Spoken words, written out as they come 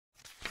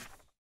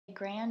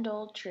Grand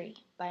Old Tree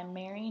by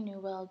Mary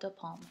Newell de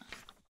Palma.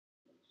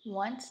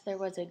 Once there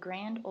was a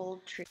grand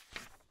old tree.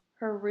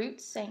 Her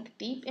roots sank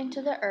deep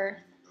into the earth,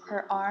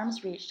 her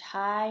arms reached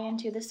high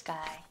into the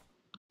sky.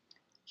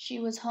 She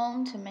was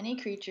home to many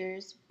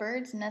creatures,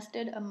 birds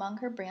nested among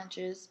her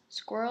branches,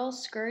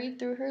 squirrels scurried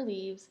through her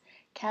leaves,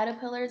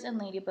 caterpillars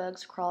and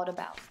ladybugs crawled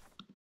about.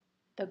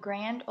 The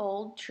grand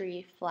old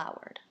tree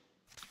flowered,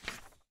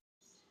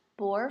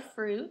 bore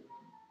fruit,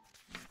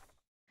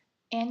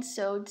 and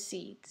sowed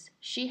seeds.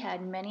 She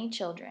had many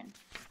children.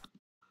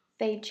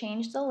 They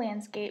changed the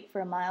landscape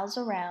for miles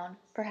around,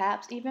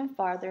 perhaps even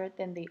farther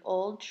than the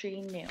old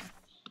tree knew.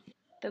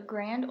 The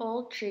grand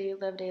old tree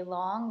lived a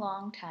long,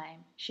 long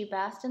time. She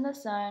basked in the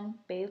sun,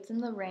 bathed in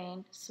the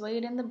rain,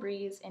 swayed in the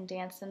breeze, and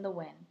danced in the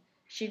wind.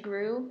 She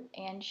grew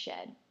and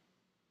shed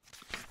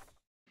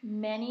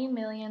many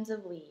millions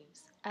of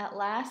leaves. At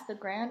last the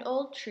grand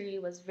old tree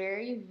was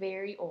very,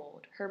 very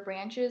old. Her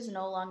branches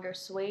no longer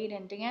swayed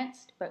and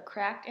danced, but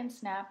cracked and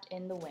snapped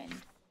in the wind.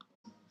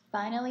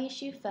 Finally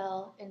she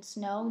fell, and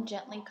snow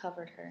gently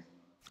covered her.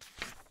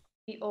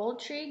 The old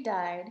tree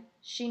died.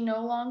 She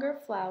no longer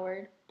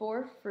flowered,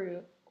 bore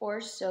fruit, or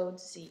sowed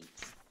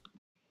seeds.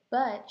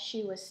 But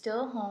she was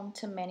still home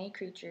to many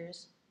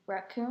creatures.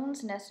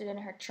 Raccoons nested in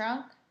her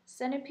trunk,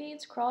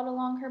 centipedes crawled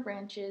along her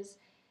branches,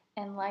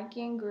 and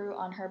lichen grew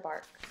on her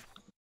bark.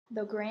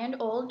 The grand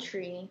old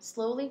tree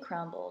slowly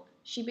crumbled.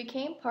 She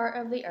became part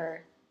of the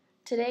earth.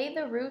 Today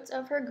the roots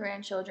of her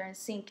grandchildren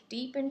sink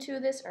deep into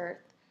this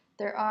earth,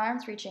 their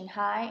arms reaching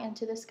high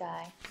into the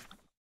sky.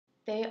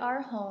 They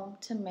are home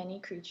to many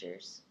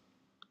creatures,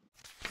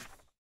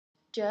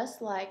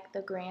 just like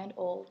the grand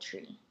old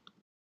tree.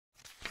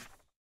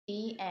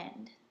 The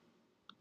end.